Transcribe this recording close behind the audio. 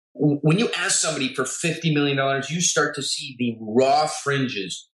when you ask somebody for $50 million, you start to see the raw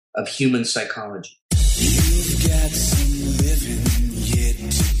fringes of human psychology. You've got some living yet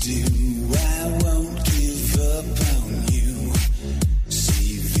to do. I won't give up on you.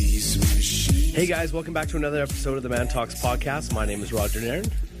 See these machines. Hey guys, welcome back to another episode of the Man Talks podcast. My name is Roger Nairn.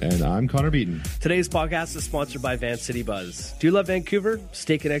 And I'm Connor Beaton. Today's podcast is sponsored by Vancity Buzz. Do you love Vancouver?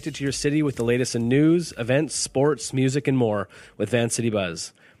 Stay connected to your city with the latest in news, events, sports, music, and more with Vancity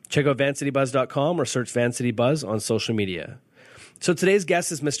Buzz. Check out vancitybuzz.com or search Vancity Buzz on social media. So today's guest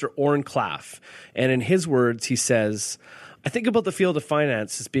is Mr. Oren Klaff, and in his words, he says, I think about the field of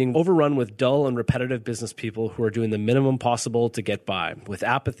finance as being overrun with dull and repetitive business people who are doing the minimum possible to get by, with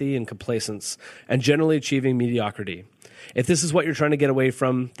apathy and complacence, and generally achieving mediocrity. If this is what you're trying to get away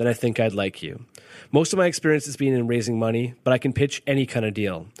from, then I think I'd like you. Most of my experience has been in raising money, but I can pitch any kind of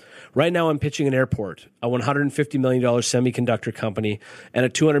deal. Right now, I'm pitching an airport, a $150 million semiconductor company, and a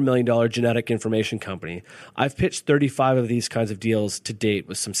 $200 million genetic information company. I've pitched 35 of these kinds of deals to date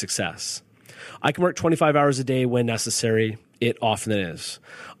with some success. I can work 25 hours a day when necessary. It often is.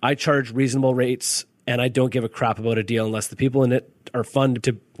 I charge reasonable rates, and I don't give a crap about a deal unless the people in it are fun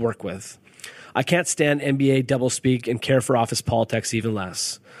to work with. I can't stand MBA doublespeak and care for office politics even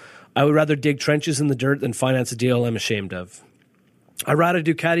less. I would rather dig trenches in the dirt than finance a deal I'm ashamed of. I ride a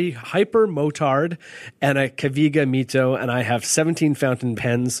Ducati Hyper Motard and a Kaviga Mito, and I have 17 fountain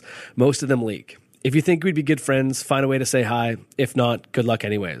pens. Most of them leak. If you think we'd be good friends, find a way to say hi. If not, good luck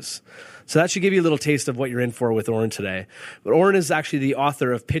anyways. So that should give you a little taste of what you're in for with Oren today. But Oren is actually the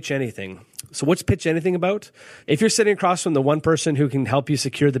author of Pitch Anything. So what's Pitch Anything about? If you're sitting across from the one person who can help you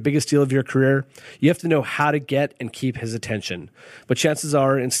secure the biggest deal of your career, you have to know how to get and keep his attention. But chances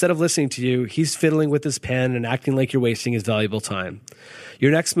are, instead of listening to you, he's fiddling with his pen and acting like you're wasting his valuable time.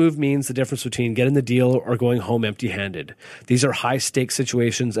 Your next move means the difference between getting the deal or going home empty-handed. These are high-stakes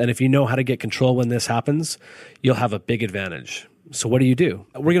situations, and if you know how to get control when this happens, you'll have a big advantage. So what do?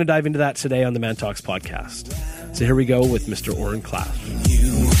 We're going to dive into that today on the Man Talks podcast. So here we go with Mr. Oren Klaff.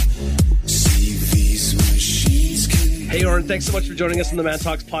 Hey, Oren, thanks so much for joining us on the Man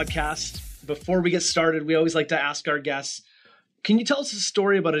Talks podcast. Before we get started, we always like to ask our guests, can you tell us a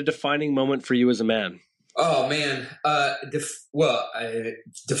story about a defining moment for you as a man? Oh, man. A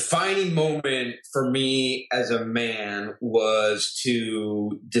defining moment for me as a man was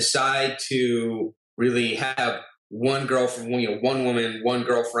to decide to really have one girlfriend, one woman, one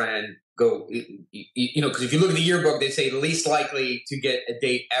girlfriend go, because if you look at the yearbook, they say least likely to get a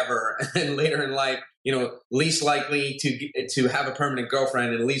date ever. And later in life, least likely to have a permanent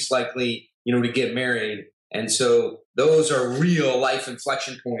girlfriend and least likely, to get married. And so those are real life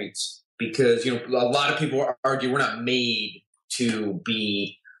inflection points because, a lot of people argue we're not made to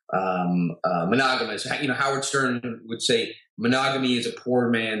be monogamous. Howard Stern would say monogamy is a poor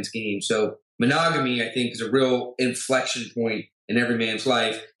man's game. So monogamy, I think, is a real inflection point in every man's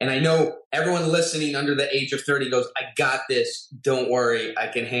life. And I know everyone listening under the age of 30 goes, I got this. Don't worry. I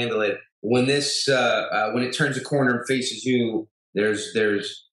can handle it. When when it turns a corner and faces you,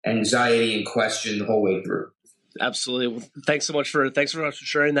 there's anxiety and question the whole way through. Absolutely. Thanks so much for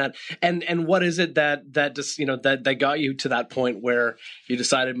sharing that. And what is it that got you to that point where you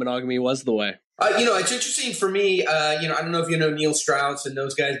decided monogamy was the way? It's interesting for me. I don't know if you know Neil Strauss and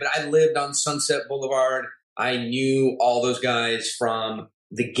those guys, but I lived on Sunset Boulevard. I knew all those guys from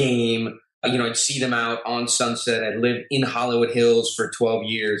the game. I'd see them out on Sunset. I lived in Hollywood Hills for 12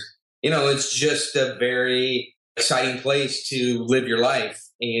 years. It's just a very exciting place to live your life.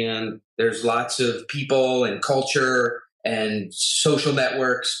 And there's lots of people and culture and social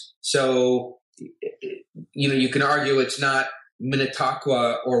networks. So, you can argue it's not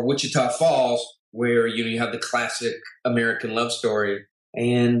Minnetonka or Wichita Falls where, you have the classic American love story.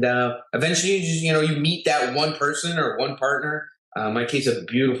 And eventually, you meet that one person or one partner. In my case, a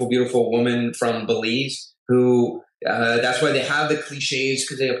beautiful, beautiful woman from Belize who that's why they have the cliches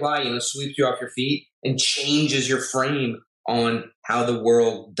because they apply, sweeps you off your feet and changes your frame on how the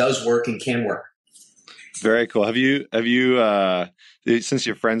world does work and can work. Very cool. Have you since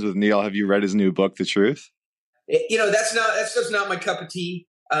you're friends with Neil, have you read his new book, The Truth? That's just not my cup of tea.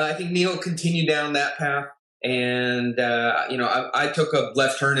 I think Neil continued down that path. And, I took a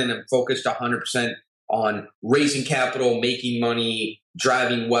left turn and I'm focused 100% on raising capital, making money,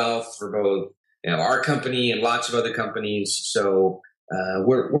 driving wealth for both, our company and lots of other companies. So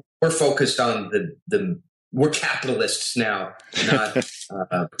we're focused on we're capitalists now, not,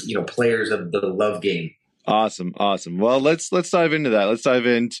 players of the love game. Awesome. Well, let's dive into that. Let's dive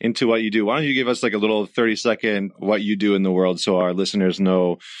into what you do. Why don't you give us like a little 30-second what you do in the world so our listeners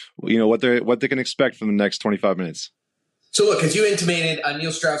know, what they can expect from the next 25 minutes. So look, as you intimated,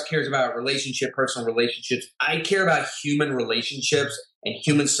 Neil Strauss cares about personal relationships. I care about human relationships and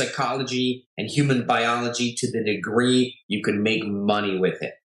human psychology and human biology to the degree you can make money with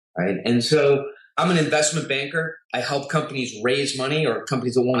it, right? And so I'm an investment banker. I help companies raise money or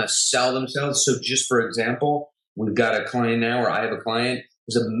companies that want to sell themselves. So just for example, we've got a client now, or I have a client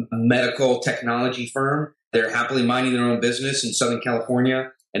who's a medical technology firm. They're happily minding their own business in Southern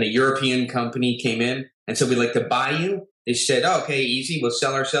California, and a European company came in and said, we'd like to buy you. They said, oh, okay, easy, we'll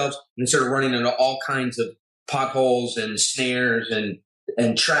sell ourselves. And they started running into all kinds of potholes and snares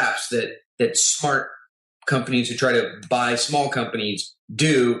and traps that smart companies who try to buy small companies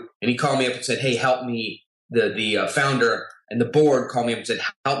do. And he called me up and said, hey, help me. The founder and the board called me up and said,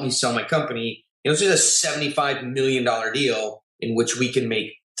 help me sell my company. This is a $75 million deal in which we can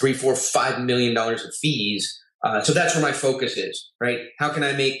make $3, $4, $5 million of fees. So that's where my focus is, right? How can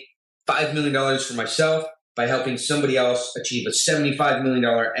I make $5 million for myself by helping somebody else achieve a $75 million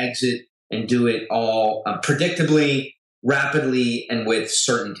exit and do it all predictably, rapidly, and with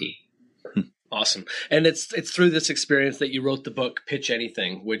certainty? Awesome. And it's through this experience that you wrote the book Pitch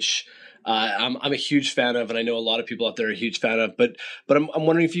Anything, which I'm a huge fan of, and I know a lot of people out there are a huge fan of. But I'm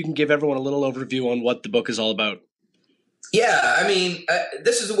wondering if you can give everyone a little overview on what the book is all about. Yeah, I mean,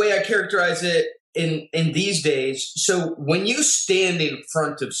 this is the way I characterize it in these days. So when you stand in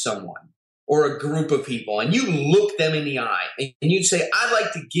front of someone or a group of people and you look them in the eye and you say, I'd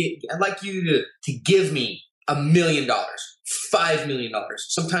like you to give me $1 million, $5 million,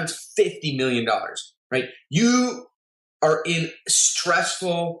 sometimes $50 million, right? You are in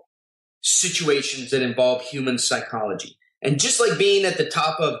stressful situations that involve human psychology. And just like being at the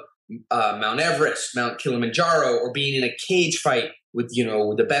top of Mount Everest, Mount Kilimanjaro, or being in a cage fight with,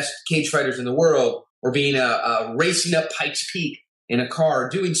 the best cage fighters in the world, or being racing up Pikes Peak in a car,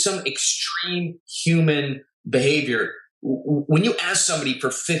 doing some extreme human behavior. When you ask somebody for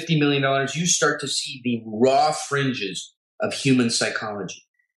 $50 million, you start to see the raw fringes of human psychology.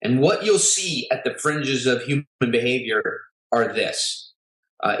 And what you'll see at the fringes of human behavior are this.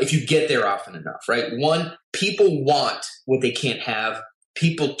 If you get there often enough, right? One, people want what they can't have.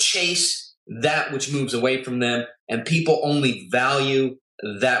 People chase that which moves away from them, and people only value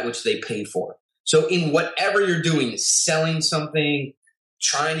that which they pay for. So in whatever you're doing, selling something,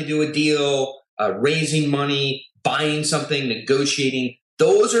 trying to do a deal, raising money, buying something, negotiating,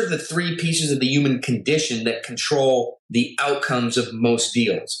 those are the three pieces of the human condition that control the outcomes of most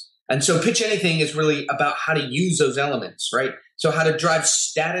deals. And so Pitch Anything is really about how to use those elements, right? So how to drive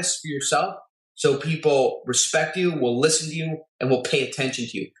status for yourself so people respect you, will listen to you, and will pay attention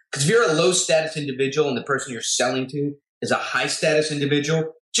to you. Because if you're a low status individual and the person you're selling to is a high status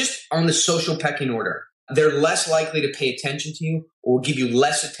individual, just on the social pecking order, they're less likely to pay attention to you or will give you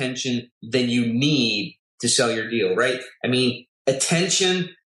less attention than you need to sell your deal, right? I mean, attention,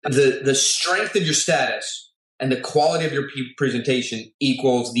 the strength of your status and the quality of your presentation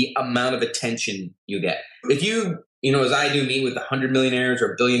equals the amount of attention you get. If you, as I do, meet with 100 millionaires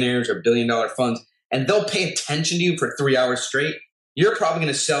or billionaires or billion-dollar funds, and they'll pay attention to you for 3 hours straight, you're probably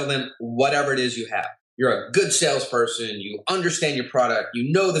going to sell them whatever it is you have. You're a good salesperson. You understand your product.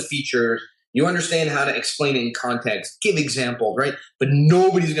 You know the features. You understand how to explain it in context, give examples, right? But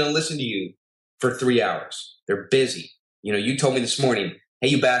nobody's going to listen to you for 3 hours. They're busy. You told me this morning, hey,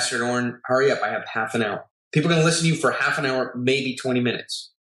 you bastard, Oren, hurry up. I have half an hour. People are going to listen to you for half an hour, maybe 20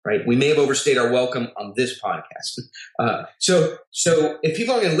 minutes, right? We may have overstayed our welcome on this podcast. So if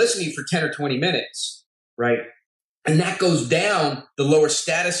people are going to listen to you for 10 or 20 minutes, right? And that goes down the lower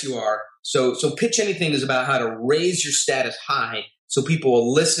status you are. So Pitch Anything is about how to raise your status high so people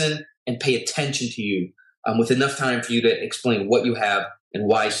will listen and pay attention to you with enough time for you to explain what you have and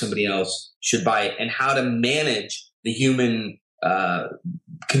why somebody else should buy it, and how to manage the human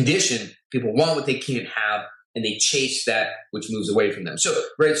condition. People want what they can't have, and they chase that which moves away from them. So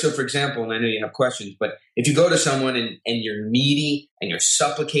for example, and I know you have questions, but if you go to someone and you're needy and you're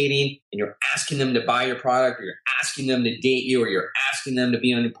supplicating and you're asking them to buy your product, or you're asking them to date you, or you're asking them to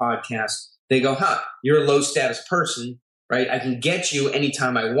be on your podcast, they go, you're a low status person, right? I can get you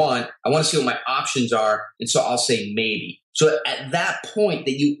anytime I want. I want to see what my options are. And so I'll say maybe. So at that point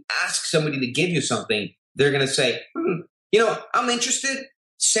that you ask somebody to give you something, they're going to say, I'm interested.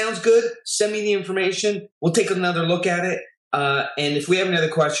 Sounds good. Send me the information. We'll take another look at it. And if we have any other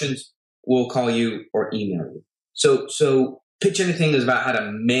questions, we'll call you or email you. So Pitch Anything is about how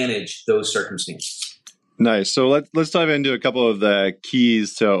to manage those circumstances. Nice. So let's dive into a couple of the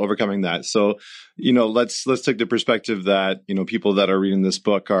keys to overcoming that. So, let's take the perspective that, people that are reading this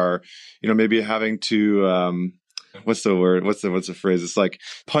book are, maybe having to what's the word? What's the phrase? It's like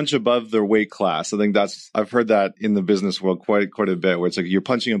punch above their weight class. I think I've heard that in the business world quite a bit, where it's like you're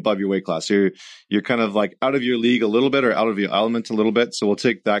punching above your weight class. So you're kind of like out of your league a little bit or out of your element a little bit. So we'll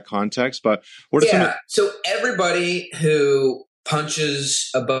take that context. But what are some so everybody who punches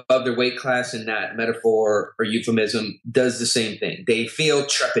above their weight class in that metaphor or euphemism does the same thing. They feel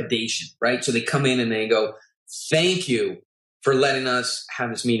trepidation, right? So they come in and they go, thank you for letting us have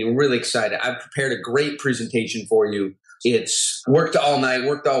this meeting. We're really excited. I've prepared a great presentation for you. It's worked all night,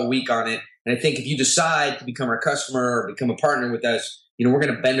 worked all week on it. And I think if you decide to become our customer or become a partner with us, we're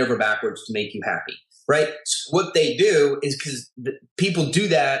going to bend over backwards to make you happy, right? So what they do is because people do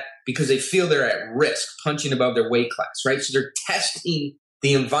that because they feel they're at risk, punching above their weight class, right? So they're testing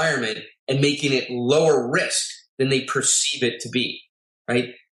the environment and making it lower risk than they perceive it to be, right?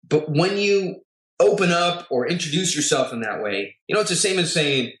 But when you open up or introduce yourself in that way, it's the same as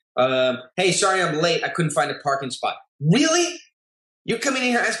saying, hey, sorry I'm late. I couldn't find a parking spot. Really? You're coming in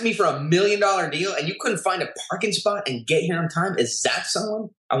here asking me for $1 million deal and you couldn't find a parking spot and get here on time? Is that someone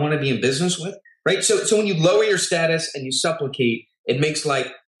I want to be in business with? Right? So when you lower your status and you supplicate, it makes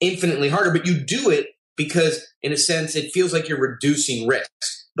life infinitely harder, but you do it because in a sense, it feels like you're reducing risk,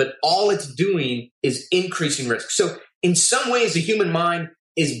 but all it's doing is increasing risk. So in some ways, the human mind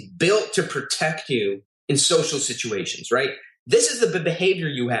is built to protect you in social situations, right? This is the behavior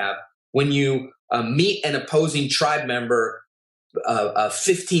you have when you meet an opposing tribe member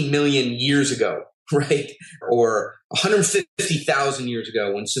 15 million years ago, right? Or 150,000 years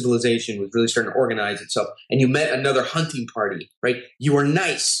ago when civilization was really starting to organize itself and you met another hunting party, right? You were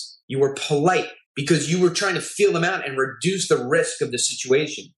nice, you were polite because you were trying to feel them out and reduce the risk of the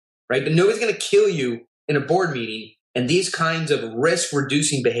situation, right? But nobody's going to kill you in a board meeting. And these kinds of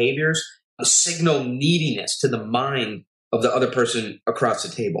risk-reducing behaviors signal neediness to the mind of the other person across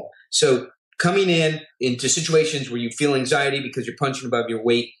the table. So coming into situations where you feel anxiety because you're punching above your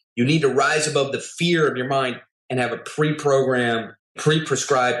weight, you need to rise above the fear of your mind and have a pre-programmed,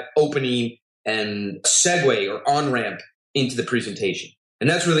 pre-prescribed opening and segue or on-ramp into the presentation. And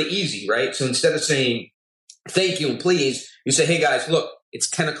that's really easy, right? So instead of saying, thank you and please, you say, hey guys, look, it's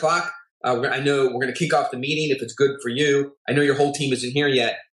 10 o'clock. I know we're going to kick off the meeting if it's good for you. I know your whole team isn't here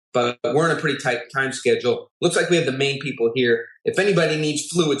yet, but we're on a pretty tight time schedule. Looks like we have the main people here. If anybody needs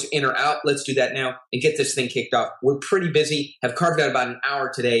fluids in or out, let's do that now and get this thing kicked off. We're pretty busy, have carved out about an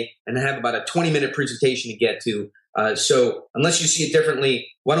hour today, and I have about a 20-minute presentation to get to. So unless you see it differently,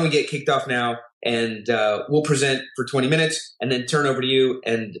 why don't we get kicked off now and we'll present for 20 minutes and then turn over to you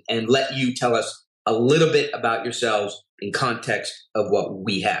and let you tell us a little bit about yourselves in context of what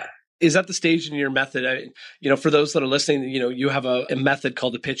we have. Is that the stage in your method? For those that are listening, you have a method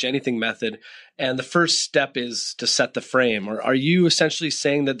called the Pitch Anything method. And the first step is to set the frame. Or are you essentially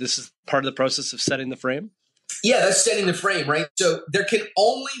saying that this is part of the process of setting the frame? Yeah, that's setting the frame, right? So there can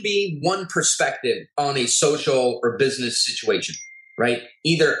only be one perspective on a social or business situation, right?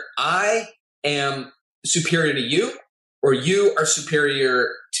 Either I am superior to you or you are superior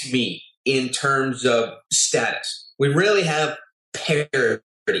to me in terms of status. We really have parity.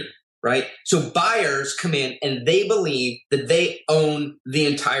 Right? So buyers come in and they believe that they own the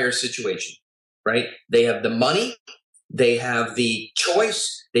entire situation, right? They have the money, they have the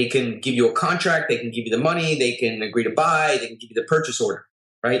choice, they can give you a contract, they can give you the money, they can agree to buy, they can give you the purchase order,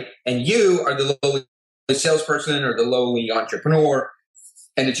 right? And you are the lowly salesperson or the lowly entrepreneur,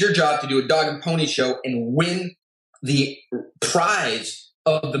 and it's your job to do a dog and pony show and win the prize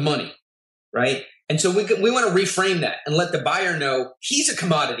of the money, right? And so we want to reframe that and let the buyer know he's a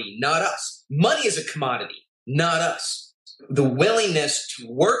commodity, not us. Money is a commodity, not us. The willingness to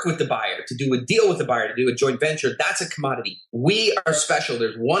work with the buyer, to do a deal with the buyer, to do a joint venture, that's a commodity. We are special.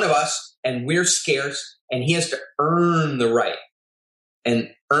 There's one of us and we're scarce and he has to earn the right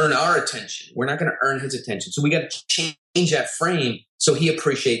and earn our attention. We're not going to earn his attention. So we got to change that frame so he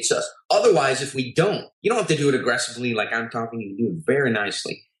appreciates us. Otherwise, if we don't, you don't have to do it aggressively like I'm talking. You do it very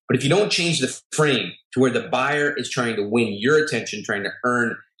nicely. But if you don't change the frame to where the buyer is trying to win your attention, trying to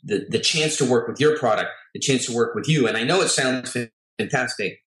earn the chance to work with your product, the chance to work with you, and I know it sounds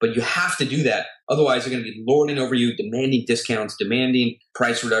fantastic, but you have to do that. Otherwise, they're going to be lording over you, demanding discounts, demanding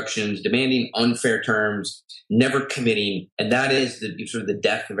price reductions, demanding unfair terms, never committing. And that is sort of the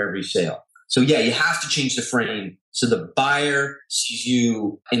death of every sale. So yeah, you have to change the frame so the buyer sees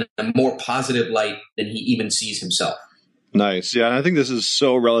you in a more positive light than he even sees himself. Nice. Yeah. And I think this is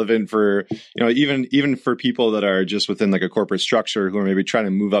so relevant for, even for people that are just within like a corporate structure who are maybe trying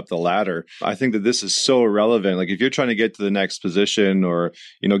to move up the ladder. I think that this is so relevant. Like if you're trying to get to the next position or,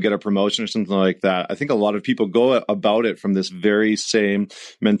 get a promotion or something like that, I think a lot of people go about it from this very same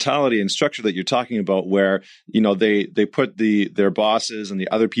mentality and structure that you're talking about where, they put their bosses and the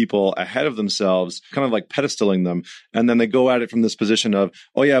other people ahead of themselves, kind of like pedestaling them. And then they go at it from this position of,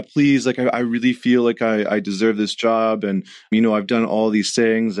 oh yeah, please, like I really feel like I deserve this job. And I've done all these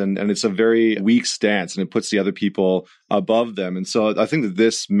things, and it's a very weak stance, and it puts the other people above them. And so I think that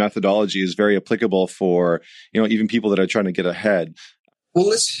this methodology is very applicable for, even people that are trying to get ahead. Well,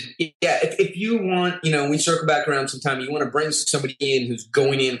 listen, yeah, if you want, we circle back around sometime, you want to bring somebody in who's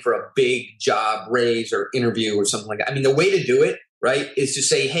going in for a big job raise or interview or something like that. I mean, the way to do it, right, is to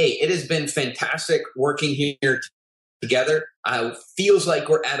say, hey, it has been fantastic working here together. Feels like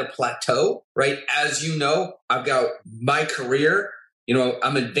we're at a plateau, right? As you know, I've got my career,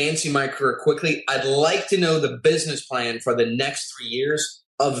 I'm advancing my career quickly. I'd like to know the business plan for the next 3 years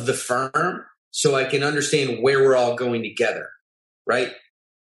of the firm so I can understand where we're all going together, right?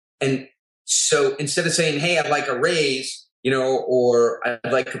 And so instead of saying, hey, I'd like a raise, or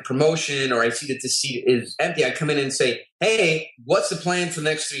I'd like a promotion, or I see that the seat is empty, I come in and say, hey, what's the plan for the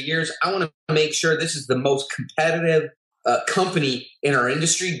next 3 years? I want to make sure this is the most competitive company in our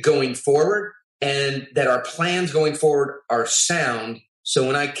industry going forward, and that our plans going forward are sound. So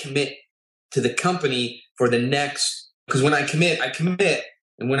when I commit to the company for the next, because when I commit,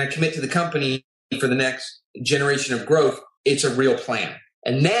 and when I commit to the company for the next generation of growth, it's a real plan.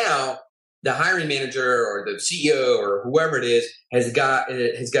 And now the hiring manager or the CEO or whoever it is has got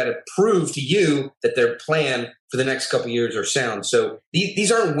to prove to you that their plan for the next couple of years are sound. So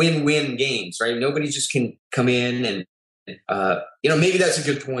these aren't win-win games, right? Nobody just can come in and maybe that's a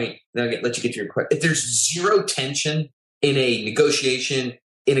good point. Then I'll let you get to your question. If there's zero tension in a negotiation,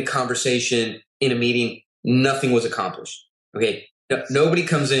 in a conversation, in a meeting, nothing was accomplished. Okay. Nobody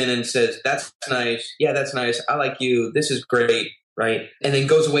comes in and says, that's nice. Yeah, that's nice. I like you. This is great. Right. And then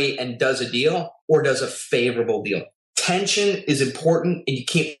goes away and does a deal or does a favorable deal. Tension is important and you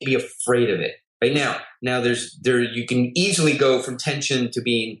can't be afraid of it. Right now you can easily go from tension to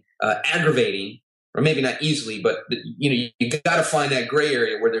being aggravating, or maybe not easily, but you got to find that gray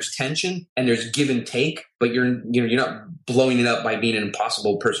area where there's tension and there's give and take, but you're not blowing it up by being an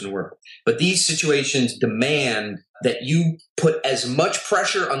impossible person to work with. But these situations demand that you put as much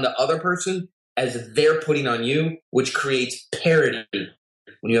pressure on the other person as they're putting on you, which creates parity.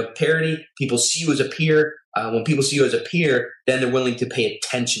 When you have parity, people see you as a peer. When people see you as a peer, then they're willing to pay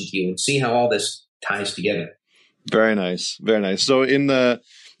attention to you, and see how all this ties together. Very nice. Very nice. So in the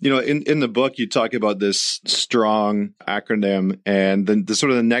book, you talk about this STRONG acronym, and then the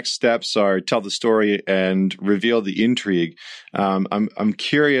sort of the next steps are tell the story and reveal the intrigue. I'm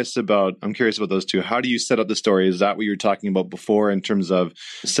curious about those two. How do you set up the story? Is that what you were talking about before in terms of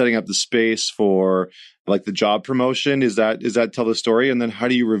setting up the space for like the job promotion? Is that tell the story? And then how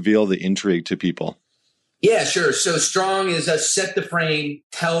do you reveal the intrigue to people? Yeah, sure. So STRONG is set the frame,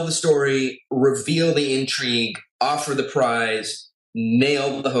 tell the story, reveal the intrigue, offer the prize,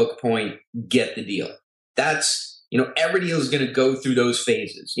 nail the hook point, get the deal. That's, every deal is going to go through those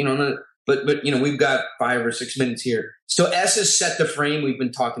phases, but we've got 5 or 6 minutes here. So S is set the frame. We've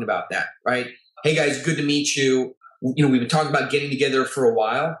been talking about that, right? Hey guys, good to meet you. We've been talking about getting together for a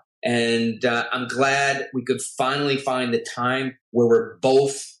while, and I'm glad we could finally find the time where we're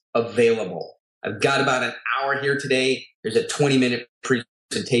both available. I've got about an hour here today. There's a 20-minute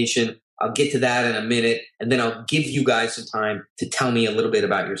presentation. I'll get to that in a minute, and then I'll give you guys some time to tell me a little bit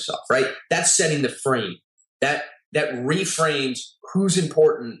about yourself, right? That's setting the frame. That reframes who's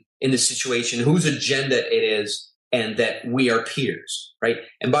important in the situation, whose agenda it is, and that we are peers, right?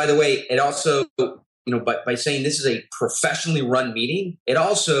 And by the way, it also, by saying this is a professionally run meeting, it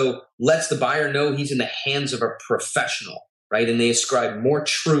also lets the buyer know he's in the hands of a professional, right? And they ascribe more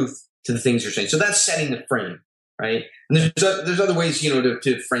truth to the things you're saying. So that's setting the frame, right? And there's other ways,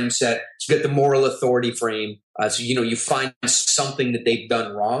 to frame set. So you get the moral authority frame. So, you find something that they've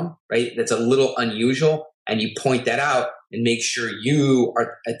done wrong, right? That's a little unusual, and you point that out and make sure you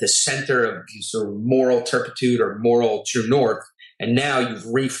are at the center of sort of moral turpitude or moral true north. And now you've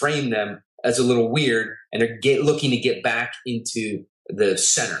reframed them as a little weird, and they're looking to get back into the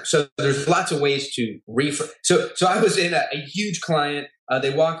center. So there's lots of ways to reframe. So I was in a huge client.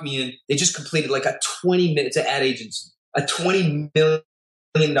 They walked me in. They just completed like a 20-minute, it's an ad agency, a $20 million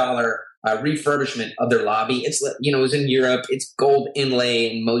refurbishment of their lobby. It's, it was in Europe. It's gold inlay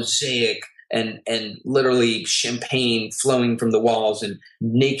and mosaic. and literally champagne flowing from the walls and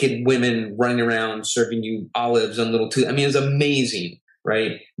naked women running around serving you olives on little I mean, it was amazing,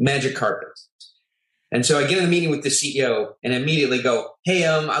 right? Magic carpets. And so I get in the meeting with the CEO and immediately go, hey,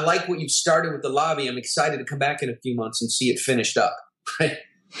 I like what you've started with the lobby. I'm excited to come back in a few months and see it finished up, right?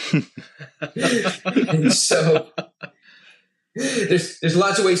 And so there's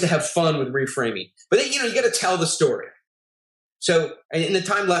lots of ways to have fun with reframing. But then, you got to tell the story. So in the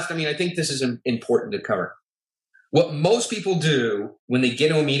time left, I mean, I think this is important to cover. What most people do when they get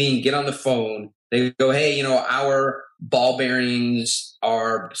to a meeting, get on the phone, they go, hey, our ball bearings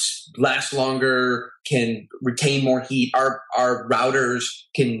last longer, can retain more heat. Our routers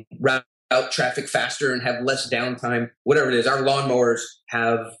can route traffic faster and have less downtime, whatever it is. Our lawnmowers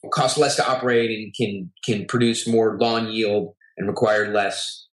cost less to operate and can produce more lawn yield and require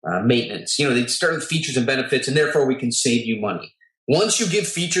less maintenance. They start with features and benefits, and therefore we can save you money. Once you give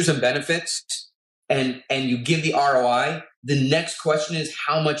features and benefits and you give the ROI, the next question is,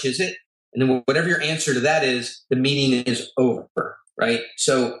 how much is it? And then whatever your answer to that is, the meeting is over, right?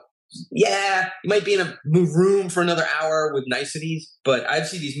 So yeah, you might be in a room for another hour with niceties, but I've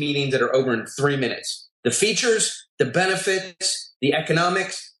seen these meetings that are over in 3 minutes. The features, the benefits, the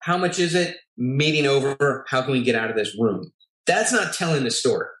economics, how much is it? Meeting over, how can we get out of this room? That's not telling the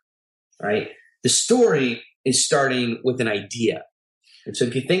story, right? The story is starting with an idea. And so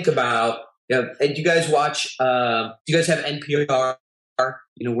if you think about, and do you guys watch, do you guys have NPR?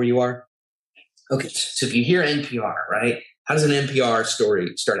 Where you are? Okay, so if you hear NPR, right? How does an NPR story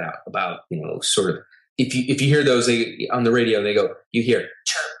start out about, sort of, if you hear those on the radio, they go, you hear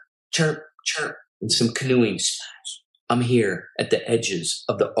chirp, chirp, chirp, and some canoeing splash. I'm here at the edges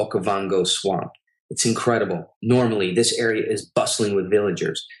of the Okavango swamp. It's incredible. Normally, this area is bustling with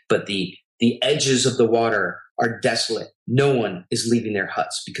villagers, but the edges of the water are desolate. No one is leaving their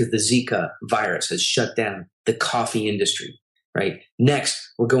huts because the Zika virus has shut down the coffee industry. Right. Next,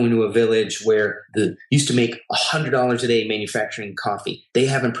 we're going to a village where used to make $100 a day manufacturing coffee. They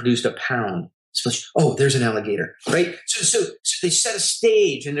haven't produced a pound. Oh, there's an alligator. Right. So they set a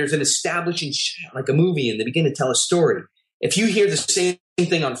stage and there's an establishing shot like a movie, and they begin to tell a story. If you hear the same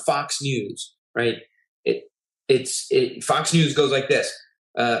thing on Fox News, right? Fox News goes like this.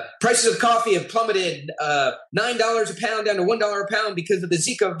 Prices of coffee have plummeted $9 a pound down to $1 a pound because of the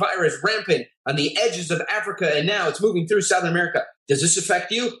Zika virus rampant on the edges of Africa, and now it's moving through South America. Does this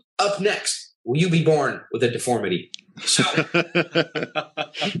affect you? Up next, will you be born with a deformity? So,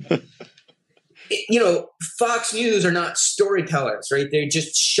 Fox News are not storytellers, right? They're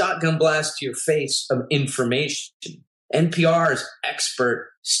just shotgun blasts to your face of information. NPR's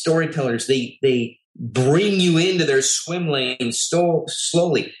expert storytellers, they bring you into their swim lane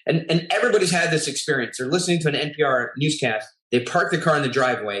slowly. And everybody's had this experience. They're listening to an NPR newscast. They park the car in the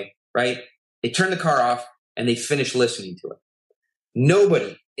driveway, right? They turn the car off and they finish listening to it.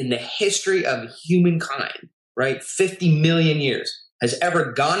 Nobody in the history of humankind, right, 50 million years, has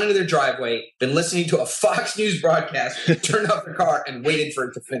ever gone into their driveway, been listening to a Fox News broadcast, turned off their car, and waited for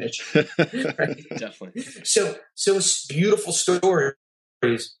it to finish. Right? Definitely. So it's beautiful stories.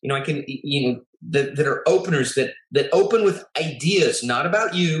 I can, that are openers that open with ideas, not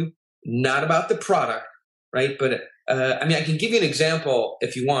about you, not about the product, right? But I can give you an example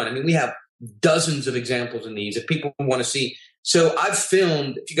if you want. We have dozens of examples in these if people want to see. So I've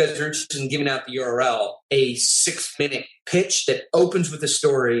filmed, if you guys are interested in giving out the URL, a 6-minute pitch that opens with a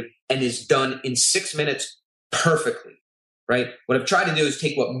story and is done in 6 minutes perfectly, right? What I've tried to do is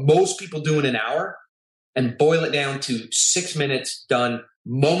take what most people do in an hour and boil it down to 6 minutes, done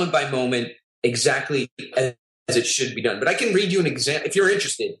moment by moment, exactly as it should be done. But I can read you an example if you're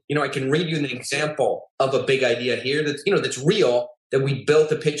interested. I can read you an example of a big idea here that's real, that we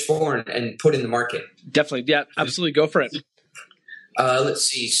built a pitch for and put in the market. Definitely, yeah, absolutely, go for it. Let's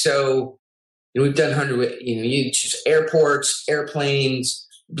see. So we've done 100. You choose airports, airplanes,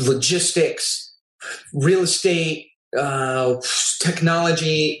 logistics, real estate,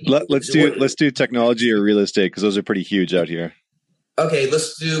 technology. Let's do technology or real estate because those are pretty huge out here. Okay,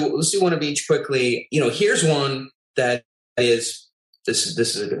 let's do one of each quickly. Here's one that is this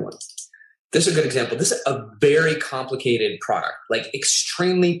is a good one. This is a good example. This is a very complicated product, like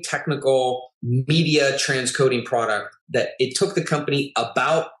extremely technical media transcoding product that it took the company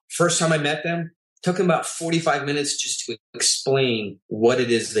first time I met them, took them about 45 minutes just to explain what it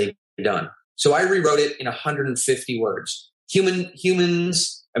is they've done. So I rewrote it in 150 words.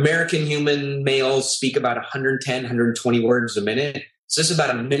 American human males speak about 110, 120 words a minute. So this is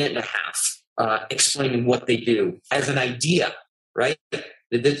about a minute and a half explaining what they do as an idea, right?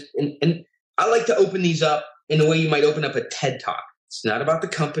 And I like to open these up in the way you might open up a TED Talk. It's not about the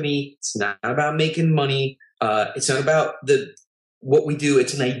company. It's not about making money. It's not about what we do.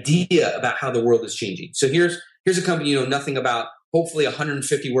 It's an idea about how the world is changing. So here's a company you know nothing about. Hopefully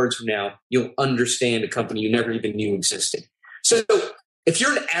 150 words from now, you'll understand a company you never even knew existed. So if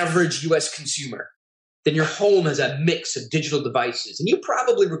you're an average US consumer, then your home has a mix of digital devices, and you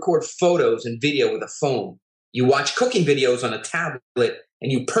probably record photos and video with a phone. You watch cooking videos on a tablet,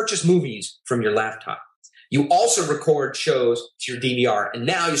 and you purchase movies from your laptop. You also record shows to your DVR, and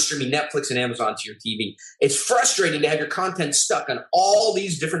now you're streaming Netflix and Amazon to your TV. It's frustrating to have your content stuck on all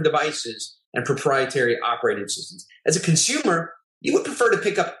these different devices and proprietary operating systems. As a consumer, you would prefer to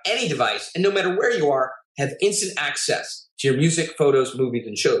pick up any device, and no matter where you are, have instant access to your music, photos, movies,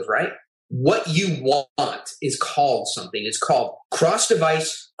 and shows, right? What you want is called something. It's called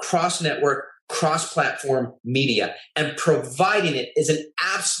cross-device, cross-network, cross-platform media. And providing it is an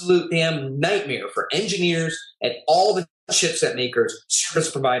absolute damn nightmare for engineers and all the chipset makers,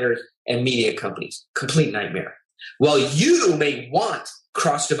 service providers, and media companies. Complete nightmare. While you may want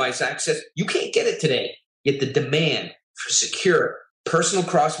cross-device access, you can't get it today. Yet the demand for secure personal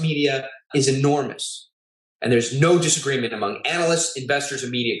cross-media is enormous. And there's no disagreement among analysts, investors,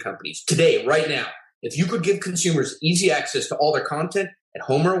 and media companies. Today, right now, if you could give consumers easy access to all their content at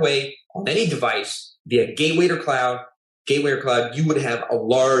home or away on any device via gateway or cloud, you would have a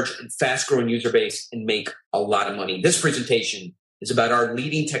large and fast-growing user base and make a lot of money. This presentation is about our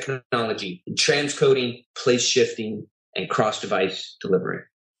leading technology in transcoding, place shifting, and cross-device delivery.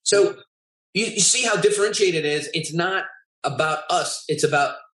 So you see how differentiated it is. It's not about us. It's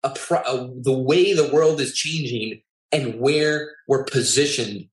about the way the world is changing and where we're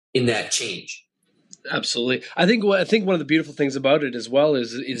positioned in that change. Absolutely. I think one of the beautiful things about it as well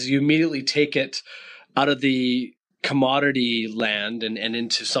is you immediately take it out of the commodity land and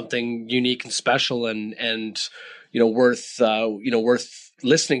into something unique and special and worth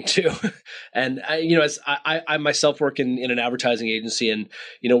listening to. And as I myself work in an advertising agency, and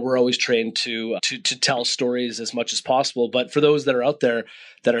we're always trained to tell stories as much as possible. But for those that are out there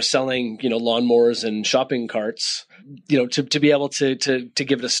that are selling lawnmowers and shopping carts, to be able to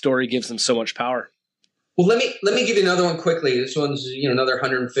give it a story gives them so much power. Well, let me give you another one quickly. This one's another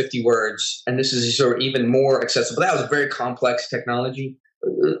 150 words, and this is sort of even more accessible. That was a very complex technology.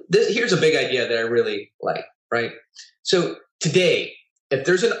 Here's a big idea that I really like. Right. So today, if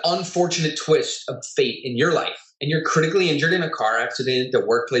there's an unfortunate twist of fate in your life and you're critically injured in a car accident, a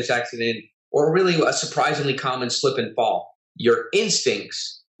workplace accident, or really a surprisingly common slip and fall, your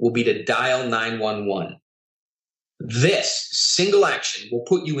instincts will be to dial 911. This single action will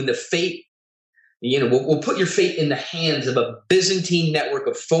put you in the fate, will put your fate in the hands of a Byzantine network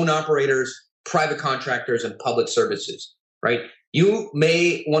of phone operators, private contractors, and public services, right? You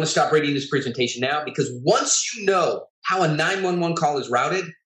may want to stop reading this presentation now, because once you know how a 911 call is routed,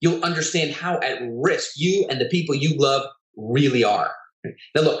 you'll understand how at risk you and the people you love really are.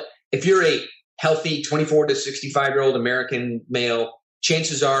 Now, look, if you're a healthy 24 to 65-year-old American male,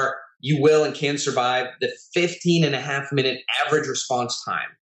 chances are you will and can survive the 15.5-minute average response time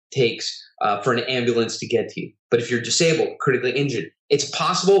takes for an ambulance to get to you. But if you're disabled, critically injured, it's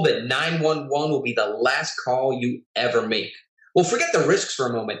possible that 911 will be the last call you ever make. Well, forget the risks for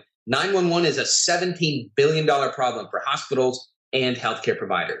a moment. 911 is a $17 billion problem for hospitals and healthcare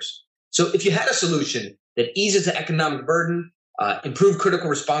providers. So if you had a solution that eases the economic burden, improve critical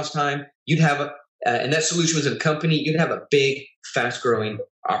response time, you'd have and that solution was in a company, you'd have a big, fast-growing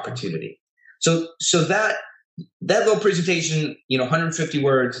opportunity. So that little presentation, 150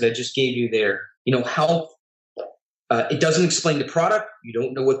 words that I just gave you there, help. It doesn't explain the product. You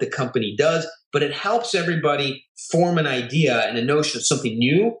don't know what the company does, but it helps everybody form an idea and a notion of something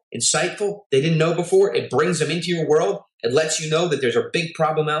new, insightful, they didn't know before. It brings them into your world. It lets you know that there's a big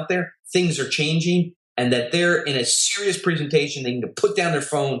problem out there. Things are changing, and that they're in a serious presentation. They need to put down their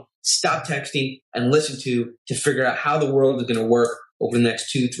phone, stop texting, and listen to figure out how the world is going to work over the next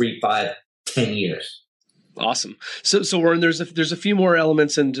 2, 3, 5, 10 years. Awesome. So Warren, there's a few more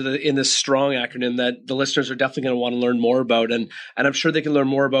elements in this STRONG acronym that the listeners are definitely going to want to learn more about, and I'm sure they can learn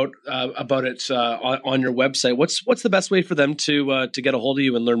more about it on your website. What's the best way for them to get a hold of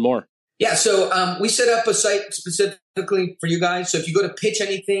you and learn more? Yeah, so we set up a site specifically for you guys. So if you go to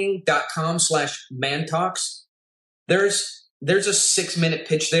pitchanything.com/mantalks, there's a 6-minute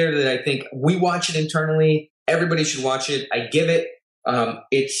pitch there that I think we watch it internally. Everybody should watch it. I give it.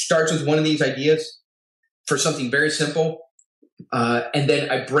 It starts with one of these ideas for something very simple. And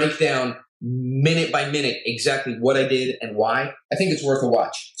then I break down minute by minute exactly what I did and why. I think it's worth a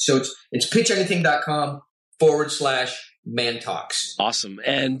watch. So it's pitchanything.com Man Talks. Awesome.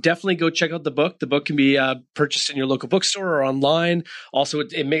 And definitely go check out the book. The book can be purchased in your local bookstore or online. Also,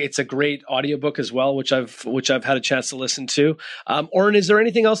 it's a great audiobook as well, which I've had a chance to listen to. Oren, is there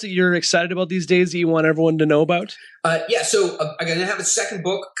anything else that you're excited about these days that you want everyone to know about? So I'm going to have a second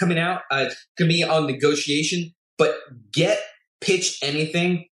book coming out. It's going to be on negotiation, but pitch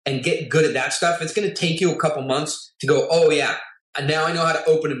anything and get good at that stuff. It's going to take you a couple months to go, oh yeah, and now I know how to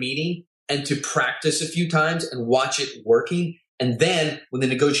open a meeting, and to practice a few times and watch it working. And then when the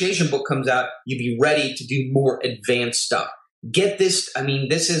negotiation book comes out, you'll be ready to do more advanced stuff. Get this. I mean,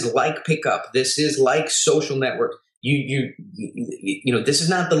 this is like Pickup. This is like Social Network. You know, this is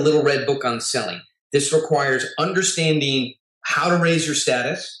not the little red book on selling. This requires understanding how to raise your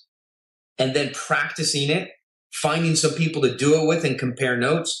status and then practicing it, finding some people to do it with and compare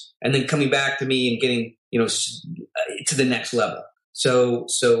notes, and then coming back to me and getting, to the next level.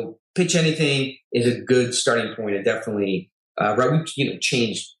 So Pitch Anything is a good starting point. It definitely,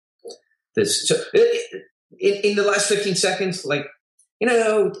 changed this. So in the last 15 seconds, I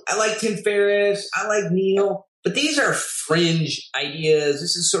like Tim Ferriss, I like Neil, but these are fringe ideas.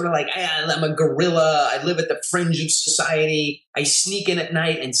 This is sort of like, I'm a gorilla. I live at the fringe of society. I sneak in at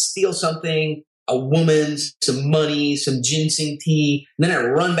night and steal something, a woman, some money, some ginseng tea, and then I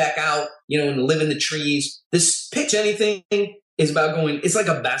run back out, and live in the trees. This Pitch Anything is about it's like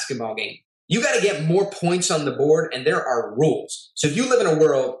a basketball game. You got to get more points on the board, and there are rules. So if you live in a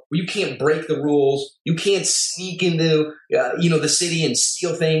world where you can't break the rules, you can't sneak into, the city and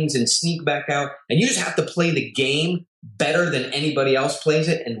steal things and sneak back out, and you just have to play the game better than anybody else plays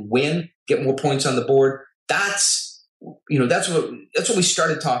it and win, get more points on the board. That's what we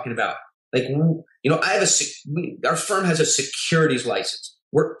started talking about. Our firm has a securities license.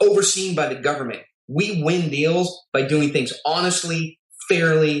 We're overseen by the government. We win deals by doing things honestly,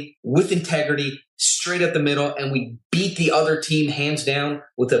 fairly, with integrity, straight up the middle, and we beat the other team hands down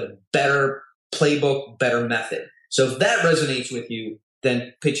with a better playbook, better method. So if that resonates with you,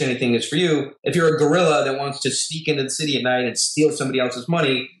 then Pitch Anything is for you. If you're a gorilla that wants to sneak into the city at night and steal somebody else's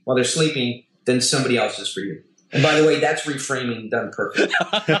money while they're sleeping, then somebody else is for you. And by the way, that's reframing done perfect.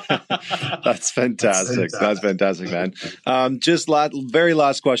 That's fantastic. That's fantastic, man. Just very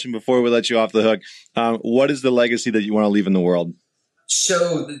last question before we let you off the hook. What is the legacy that you want to leave in the world?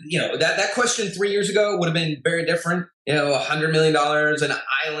 So, that question 3 years ago would have been very different. $100 million, an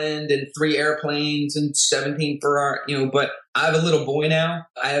island, and 3 airplanes, and 17 Ferrari. But I have a little boy now.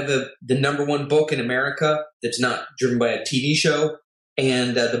 I have the #1 book in America that's not driven by a TV show,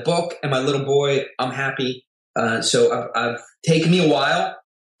 and the book and my little boy. I'm happy. So I've taken me a while,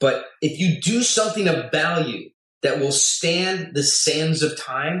 but if you do something of value that will stand the sands of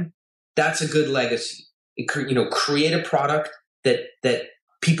time, that's a good legacy. Create a product that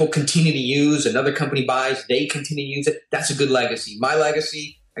people continue to use, another company buys, they continue to use it. That's a good legacy. My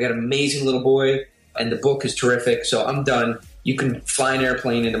legacy, I got an amazing little boy, and the book is terrific. So I'm done. You can fly an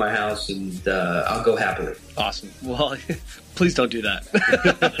airplane into my house, and I'll go happily. Awesome. Well, please don't do that.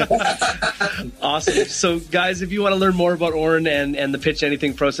 Awesome. So, guys, if you want to learn more about Oren and the Pitch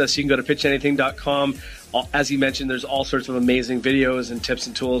Anything process, you can go to pitchanything.com. As you mentioned, there's all sorts of amazing videos and tips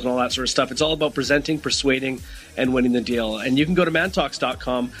and tools and all that sort of stuff. It's all about presenting, persuading, and winning the deal. And you can go to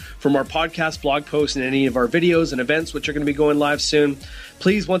mantalks.com for more podcasts, blog posts, and any of our videos and events, which are going to be going live soon.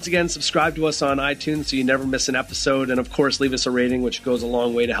 Please, once again, subscribe to us on iTunes so you never miss an episode. And, of course, leave us a rating, which goes a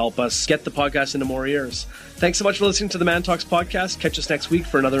long way to help us get the podcast into more ears. Thanks so much for listening to the Man Talks podcast. Catch us next week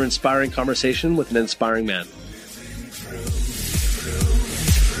for another inspiring conversation with an inspiring man.